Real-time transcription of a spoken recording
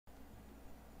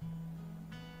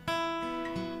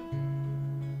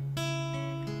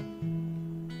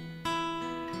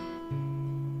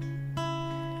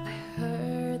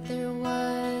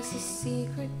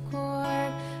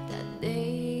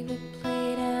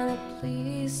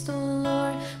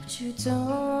you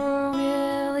don't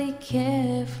really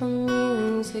care for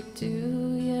music,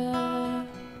 do ya?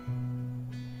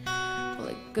 Well,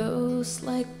 it goes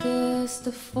like this: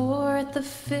 the fourth, the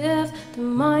fifth, the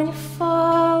minor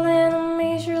fall and a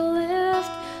major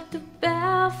lift, the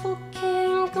baffled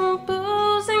king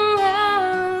composing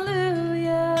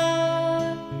hallelujah,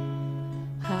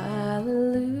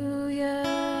 hallelujah,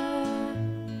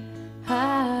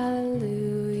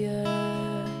 hallelujah,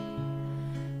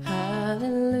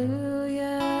 hallelujah,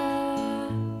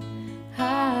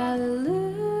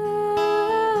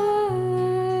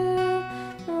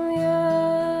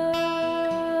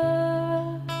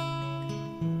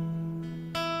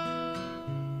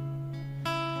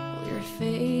 Your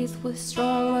faith was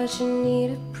strong, but you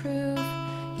needed proof.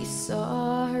 You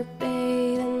saw her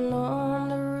bathing on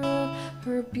the roof,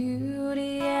 her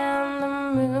beauty and the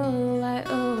moonlight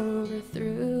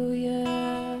overthrew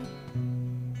you.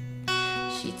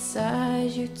 She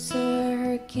tied you to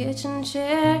her kitchen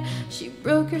chair, she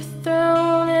broke your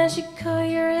throne and she cut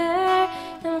your hair,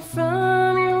 and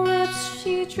from your lips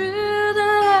she drew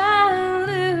the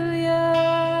hallelujah,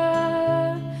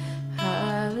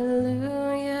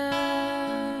 hallelujah,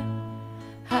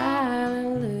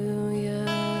 hallelujah,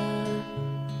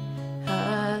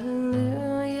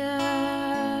 hallelujah,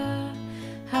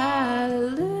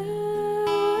 hallelujah.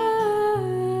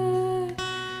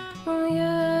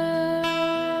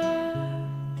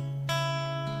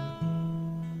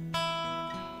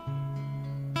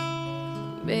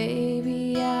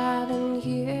 Baby, I've been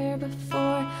here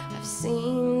before. I've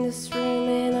seen this room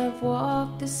and I've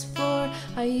walked this floor.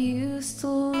 I used to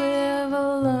live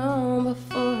alone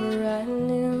before I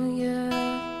knew you.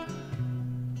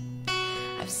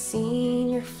 I've seen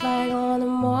your flag on the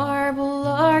marble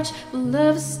arch, but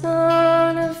love is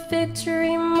not a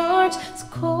victory march. It's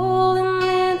cold and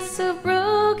it's a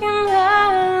broken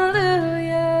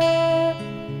hallelujah,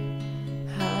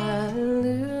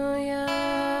 hallelujah,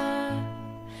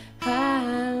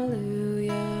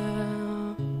 hallelujah,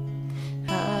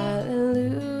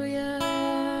 hallelujah,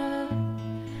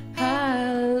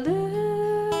 hallelujah.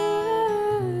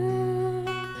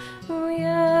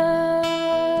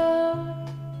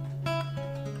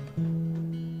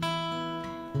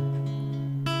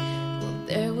 Well,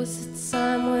 there was a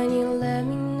time when you let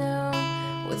me know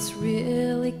what's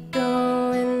really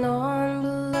going on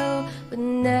below, but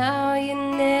now you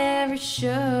never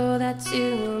show that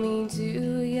to me,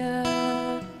 do ya?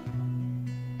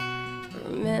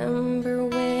 Remember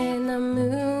when I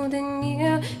moved in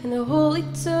you, and the holy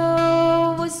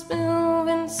toe was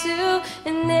moving too,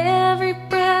 and every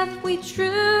breath we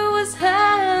drew was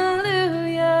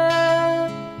hallelujah,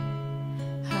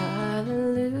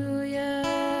 hallelujah,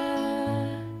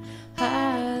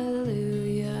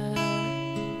 hallelujah,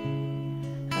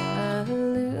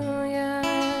 hallelujah,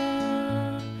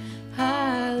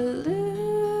 hallelujah.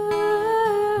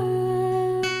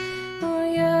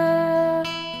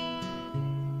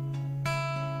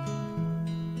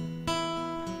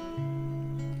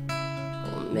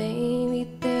 Well, maybe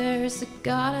there's a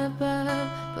God above,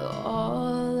 but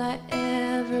all I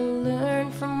ever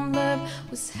learned from love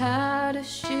was how to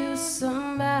choose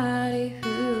somebody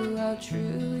who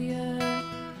outdrew you.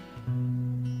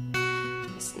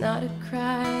 It's not a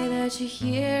cry that you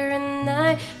hear at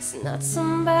night, it's not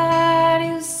somebody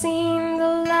who's seen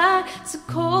the light. It's a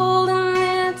cold and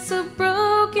it's a broken